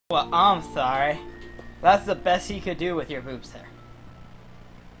Well, I'm sorry. That's the best he could do with your boobs there.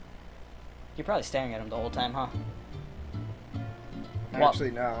 You're probably staring at him the whole time, huh?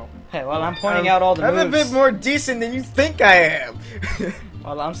 Actually, no. Hey, well, I'm pointing out all the moves. I'm a bit more decent than you think I am.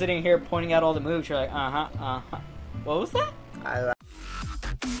 While I'm sitting here pointing out all the moves, you're like, What was that?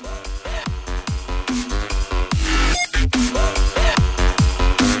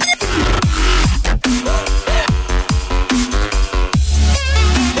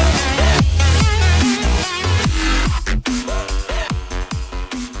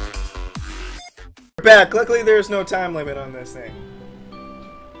 Back. Luckily, there's no time limit on this thing.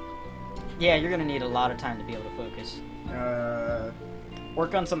 Yeah, you're gonna need a lot of time to be able to focus.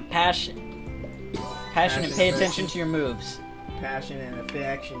 Work on some passion and pay attention to your moves. Passion and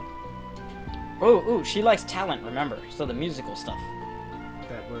affection. Ooh, she likes talent, remember, so the musical stuff.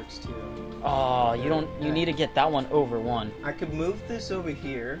 That works too. Oh, you need to get that one over one. I could move this over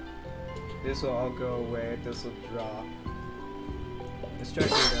here. This will all go away, this will drop. Let's try to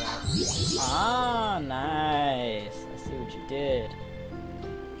do that. Ah, nice. I see what you did.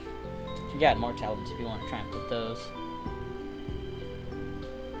 You got more talents if you want to try and put those.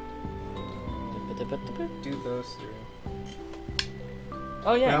 Do those three.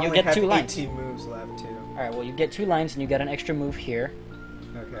 Oh yeah, and you get 2 lines. 18 moves left too. Alright, well you get 2 lines and you got an extra move here.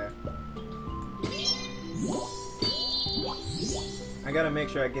 Okay. I gotta make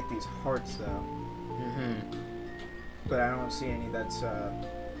sure I get these hearts though. Mm-hmm. But I don't see any that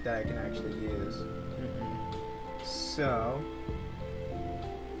I can actually use. Mm-hmm. So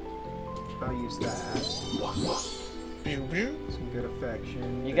I'll use that. Some good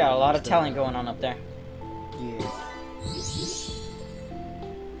affection. You got a lot of talent going on up there. Yeah.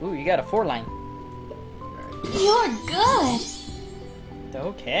 Ooh, you got a 4 line. Right. You're good.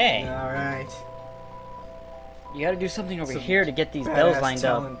 Okay. Alright. You gotta do something over here to get these bells lined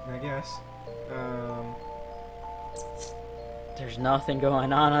talent, up. I guess. There's nothing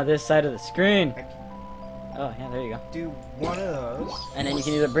going on this side of the screen. Oh, yeah, there you go. Do one of those. And then you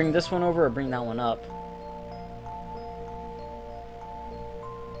can either bring this one over or bring that one up.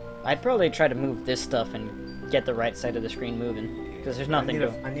 I'd probably try to move this stuff and get the right side of the screen moving. Because there's nothing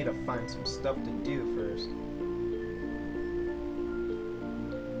I need to find some stuff to do first.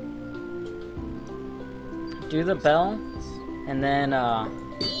 Do the bell, and then,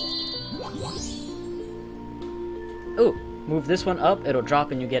 ooh, move this one up, it'll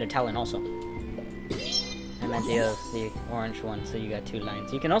drop and you get a talent also. I meant the orange one, so you got 2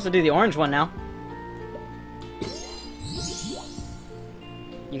 lines. You can also do the orange one now.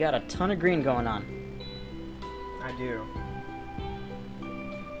 You got a ton of green going on. I do.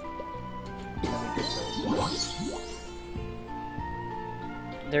 Let me get those.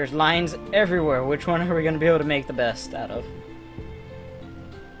 There's lines everywhere. Which one are we going to be able to make the best out of?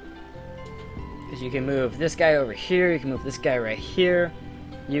 Because you can move this guy over here, you can move this guy right here,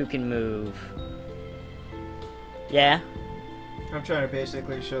 you can move... Yeah? I'm trying to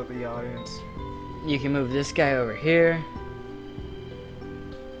basically show the audience. You can move this guy over here.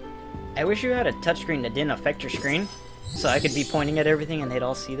 I wish you had a touchscreen that didn't affect your screen, so I could be pointing at everything and they'd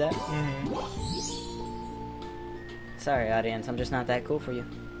all see that. Mm-hmm. Sorry, audience, I'm just not that cool for you.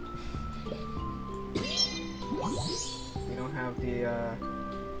 We don't have the,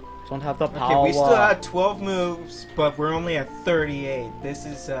 Don't have the power. Okay, we still have 12 moves, but we're only at 38. This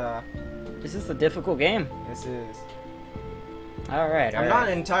is a difficult game. This is. Alright, I'm not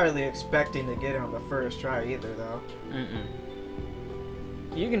entirely expecting to get it on the first try either, though. Mm-mm.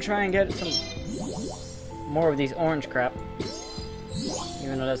 You can try and get some more of these orange crap.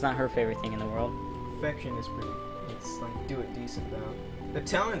 Even though that's not her favorite thing in the world. Affection is pretty... It's like, do it decent, though. The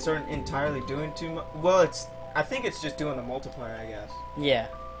talents aren't entirely doing too much. Well, I think it's just doing the multiplier, I guess. Yeah.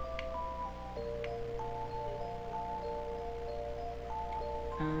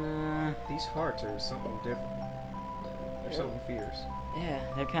 These hearts are something different. They're something fierce. Yeah,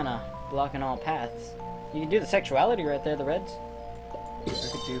 they're kind of blocking all paths. You can do the sexuality right there, the reds. I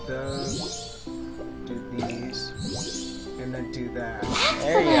could do those, do these, and then do that.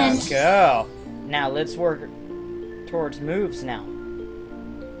 There you go. Now let's work towards moves now.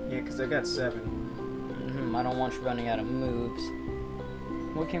 Yeah, because I got 7. I don't want you running out of moves.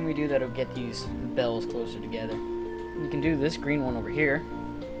 What can we do that'll get these bells closer together? You can do this green one over here.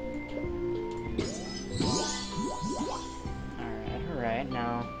 Alright,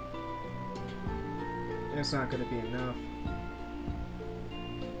 now... It's not going to be enough.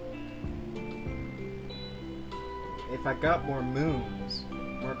 If I got more moons,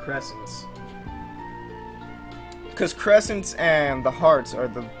 more crescents. Because crescents and the hearts are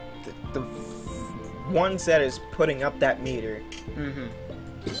the ones that is putting up that meter. Mm-hmm.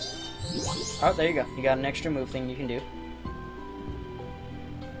 Oh, there you go. You got an extra move thing you can do.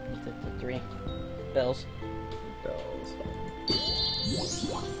 The 3 bells.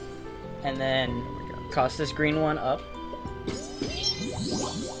 And then toss this green one up.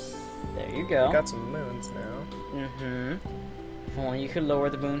 There you go. We got some moons now. Mm-hmm. If only you could lower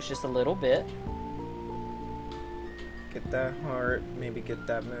the moons just a little bit. Get that heart, maybe get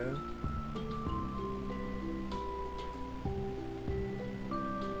that moon.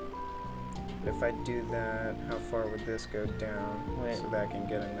 If I do that, how far would this go down? Wait. So that I can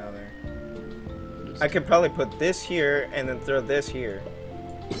get another. I could probably put this here and then throw this here.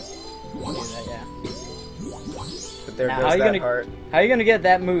 Do that, yeah. But there Now, goes that heart. How are you gonna get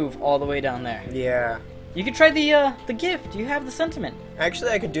that move all the way down there? Yeah. You could try the gift. You have the sentiment.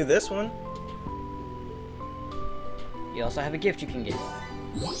 Actually, I could do this one. You also have a gift you can get.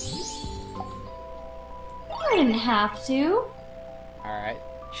 I didn't have to. Alright.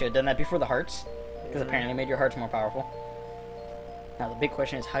 Should have done that before the hearts. Because apparently it made your hearts more powerful. Now the big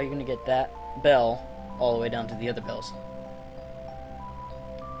question is how are you going to get that bell all the way down to the other bells?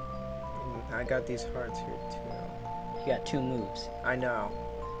 I got these hearts here too. You got 2 moves. I know.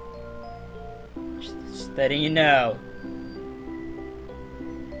 Just letting you know.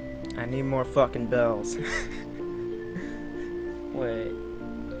 I need more fucking bells. Wait.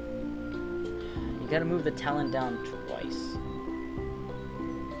 You gotta move the talent down twice.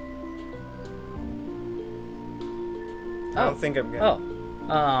 I don't think I'm gonna.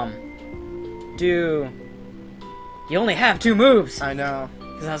 Oh. You only have 2 moves! I know.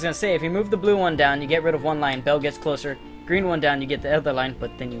 Because I was gonna say, if you move the blue one down, you get rid of one line, bell gets closer. Green one down, you get the other line,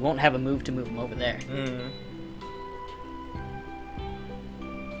 but then you won't have a move to move them over there.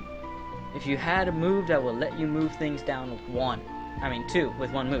 If you had a move that will let you move things down with 2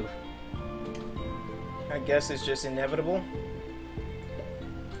 with 1 move. I guess it's just inevitable.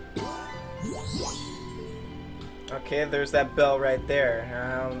 Okay, there's that bell right there.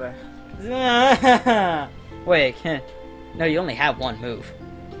 Wait, no, you only have 1 move.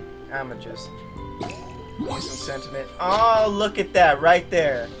 I'ma just use some sentiment. Oh, look at that, right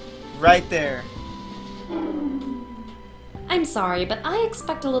there. Right there. I'm sorry, but I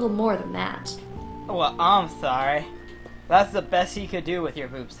expect a little more than that. Well, I'm sorry. That's the best he could do with your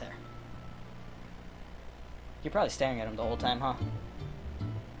boobs there. You're probably staring at him the whole time, huh?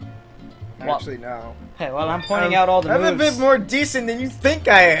 Actually, no. Hey, while I'm pointing out all the moves... I'm a bit more decent than you think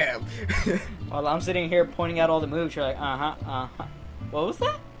I am. While I'm sitting here pointing out all the moves, you're like, uh-huh, uh-huh. What was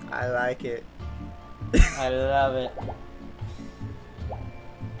that? I like it. I love it.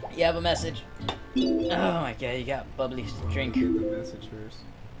 You have a message. Oh my god, you got bubbly drink. Get the message first.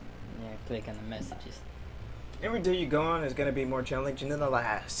 Yeah, click on the messages. Every day you go on is going to be more challenging than the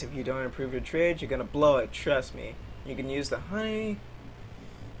last. If you don't improve your trade, you're going to blow it, trust me. You can use the honey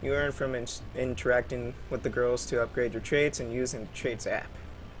you earn from interacting with the girls to upgrade your traits and using the traits app.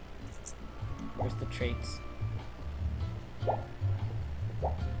 Where's the traits?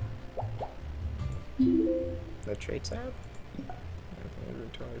 The traits app?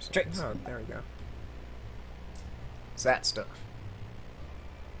 Traits. Oh, there we go. It's that stuff.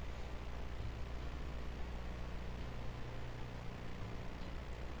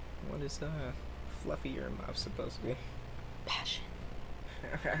 What is fluffy earmuff supposed to be? Passion.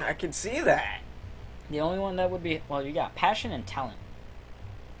 I can see that. The only one that would be... Well, you got passion and talent.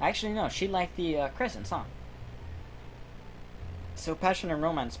 Actually, no. She liked the Crescent song. So passion and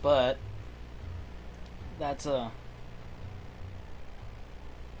romance, but... That's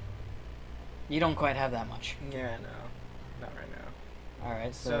you don't quite have that much. Yeah, no. Not right now.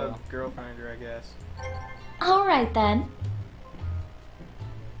 Alright, So, girl finder, I guess. Alright then.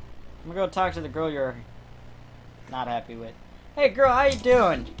 I'm gonna go talk to the girl you're not happy with. Hey girl, how you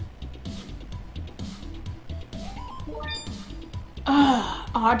doing?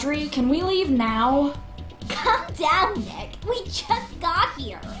 Audrey, can we leave now? Calm down, Nick. We just got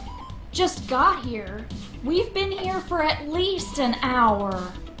here. Just got here. We've been here for at least an hour.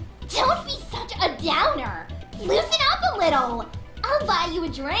 Don't be such a downer. Loosen up a little. I'll buy you a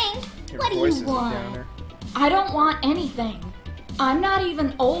drink. What do voice you is a want? downer. I don't want anything. I'm not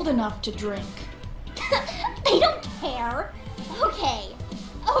even old enough to drink. They don't care. Okay.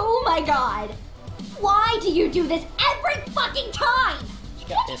 Oh my god. Why do you do this every fucking time?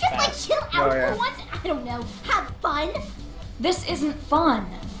 Can't you this just fast. chill out Oh, yeah. for once? I don't know. Have fun? This isn't fun.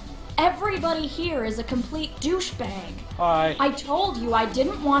 Everybody here is a complete douchebag. Hi. I told you I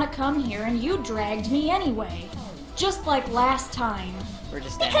didn't want to come here and you dragged me anyway. Just like last time. We're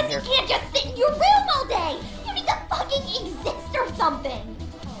just standing Because you here. can't just sit in your room all day. You need to fucking exist or something.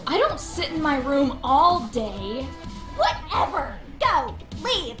 I don't sit in my room all day. Whatever. Go.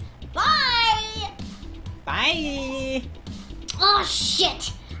 Leave. Bye. Bye. Oh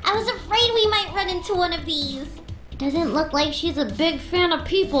shit! I was afraid we might run into one of these. Doesn't look like she's a big fan of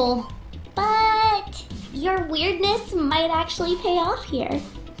people. But your weirdness might actually pay off here.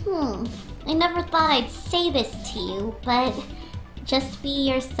 I never thought I'd say this to you, but just be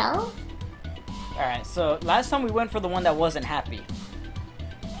yourself? Alright, so last time we went for the one that wasn't happy.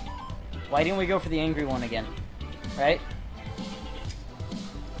 Why didn't we go for the angry one again? Right?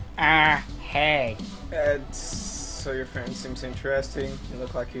 Hey. So your friend seems interesting. You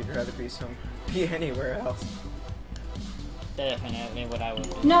look like you'd rather be anywhere else. Definitely what I would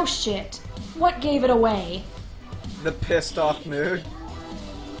do. No shit. What gave it away? The pissed off mood.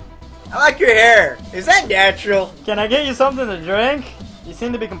 I like your hair. Is that natural? Can I get you something to drink? You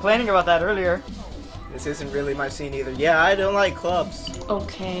seemed to be complaining about that earlier. This isn't really my scene either. Yeah, I don't like clubs.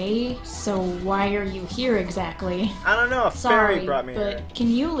 Okay, so why are you here exactly? I don't know. A Sorry, fairy brought me but here. can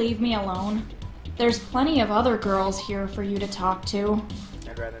you leave me alone? There's plenty of other girls here for you to talk to.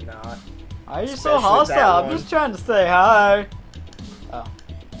 I'd rather not. Why are you so Especially that hostile? I'm one. just trying to say hi. Oh.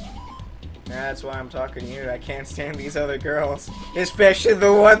 That's why I'm talking to you. I can't stand these other girls. Especially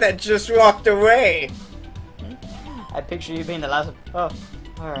the one that just walked away. I picture you being the last. Oh,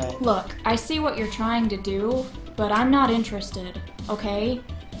 alright. Look, I see what you're trying to do, but I'm not interested, okay?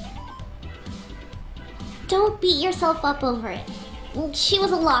 Don't beat yourself up over it. She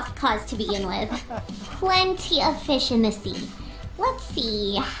was a lost cause to begin with. Plenty of fish in the sea. Let's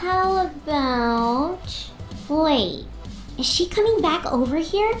see, how about... Wait, is she coming back over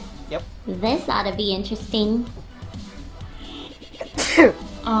here? Yep. This ought to be interesting.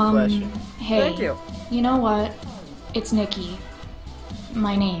 Bless you. Hey, Thank you. You know what? It's Nikki.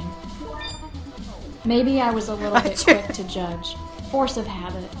 My name. Maybe I was a little bit quick to judge. Force of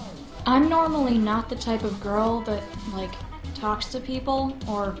habit. I'm normally not the type of girl that, like, talks to people,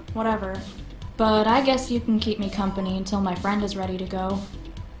 or whatever. But I guess you can keep me company until my friend is ready to go.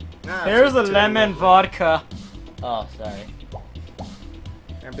 Nah, Here's a just lemon vodka. Oh, sorry.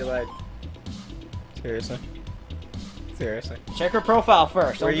 I'd be like, seriously? Seriously? Check her profile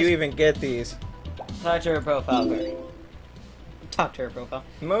first. Where Don't you just even get these? talk to her profile first. Talk to her profile.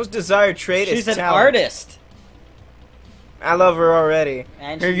 Most desired trait is She's an talent. artist. I love her already.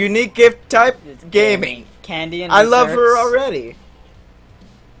 And Her she- unique gift type? It's Gaming. Candy and I love her desserts. already.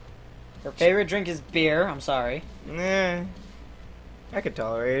 Her favorite drink is beer. I'm sorry. Nah. I could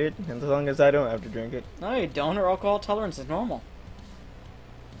tolerate it, as long as I don't have to drink it. No, you don't. Her alcohol tolerance is normal.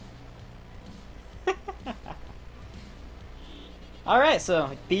 Alright,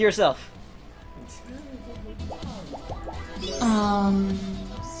 so be yourself.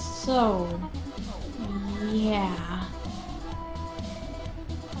 So... Yeah...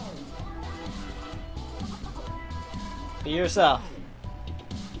 Be yourself.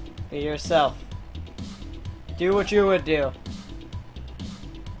 Be yourself. Do what you would do.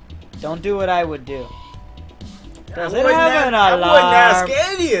 Don't do what I would do. Does it have an I alarm? wouldn't ask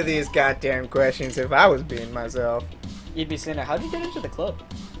any of these goddamn questions if I was being myself. You'd be saying, how'd you get into the club?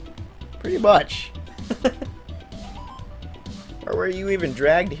 Pretty much. Or were you even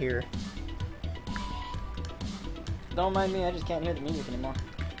dragged here? Don't mind me, I just can't hear the music anymore.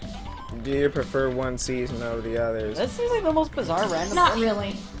 Do you prefer one season over the others? That seems like the most bizarre random Not question.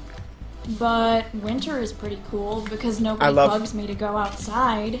 really. But winter is pretty cool because I nobody love- bugs me to go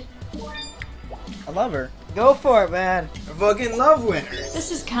outside. I love her. Go for it, man. I fucking love winter.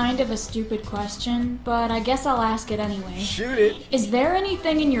 This is kind of a stupid question, but I guess I'll ask it anyway. Shoot it. Is there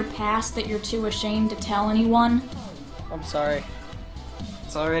anything in your past that you're too ashamed to tell anyone? I'm sorry.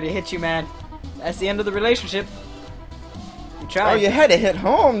 It's already hit you, man. That's the end of the relationship. You tried. Oh, you had to hit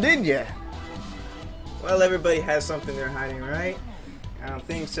home, didn't you? Well, everybody has something they're hiding, right? I don't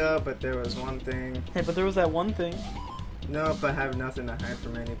think so, but there was one thing. Hey, but there was that one thing. Nope, I have nothing to hide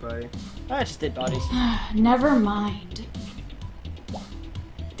from anybody. I just did bodies. Never mind.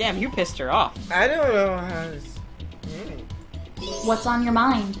 Damn, you pissed her off. I don't know how to... What's on your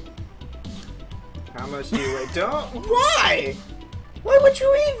mind? How much do you weigh? Don't... Why? Why would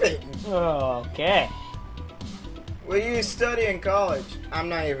you even? Oh, okay. What do you study in college? I'm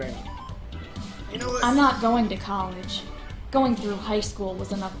not even... You know what? I'm not going to college. Going through high school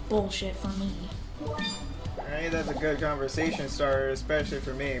was enough bullshit for me. Hey, that's a good conversation starter, especially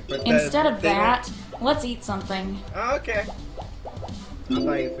for me. But Instead of they don't- that, let's eat something. Oh, okay. I'll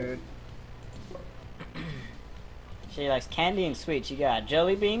buy you food. She likes candy and sweets. You got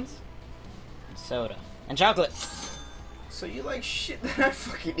jelly beans, and soda, and chocolate. So you like shit that I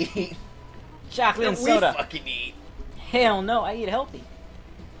fucking eat? Chocolate and That soda. we fucking eat. Hell no, I eat healthy.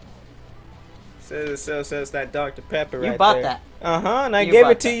 So says that Dr. Pepper You right bought there. that. Uh-huh, and I You gave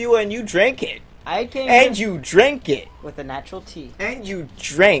bought it to that. you and you drank it. I came And here you drank it. with a natural tea. And you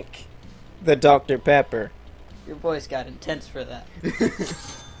drank the Dr. Pepper. Your voice got intense for that.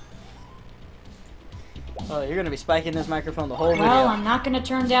 Oh, you're gonna be spiking this microphone the whole video. Well, I'm not gonna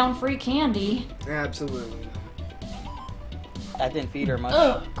turn down free candy. Absolutely not. That didn't feed her much.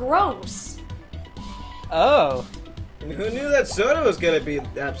 Ugh, gross. Oh. And who knew that soda was gonna be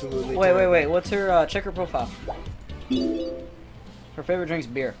absolutely Wait. What's her check her profile? Her favorite drink's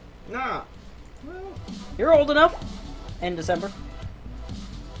beer. Nah. Well, You're old enough. In December.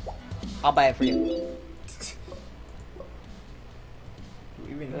 I'll buy it for you. do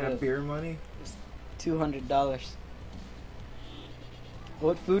we even have beer money? $200.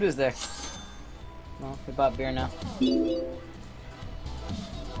 What food is there? Well, we bought beer now.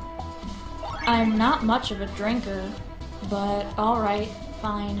 I'm not much of a drinker, but alright,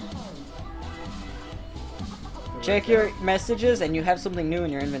 fine. Check your messages and you have something new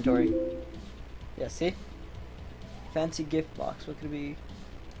in your inventory. Yeah, see? Fancy gift box. What could it be?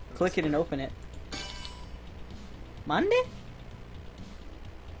 Click it and open it. Monday?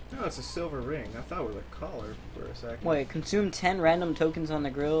 No, it's a silver ring. I thought it was a collar for a second. Wait, consume 10 random tokens on the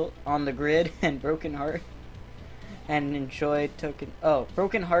grid and broken heart and enjoy token. Oh,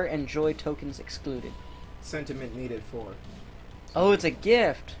 broken heart and joy tokens excluded. Sentiment needed for. Oh, it's a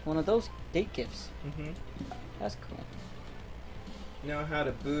gift. One of those date gifts. Mm-hmm. That's cool. Know how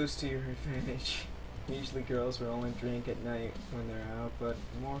to booze to your advantage. Usually girls will only drink at night when they're out, but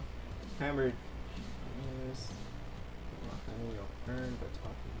more hammered is money you'll earn by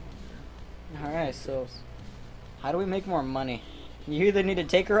talking longer. Alright, so how do we make more money? You either need to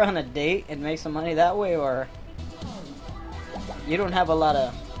take her on a date and make some money that way, or you don't have a lot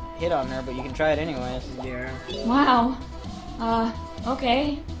of hit on her, but you can try it anyways. Yeah. Wow.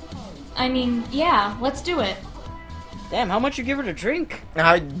 Okay. I mean, yeah, let's do it. Damn, how much you give her to drink?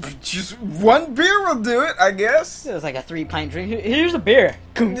 Just one beer will do it, I guess. It was like a 3-pint drink. Here's a beer.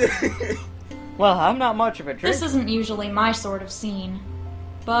 Well, I'm not much of a drinker. This isn't usually my sort of scene,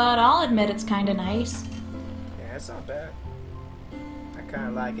 but I'll admit it's kinda nice. Yeah, it's not bad. I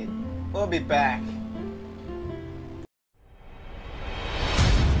kinda like it. We'll be back.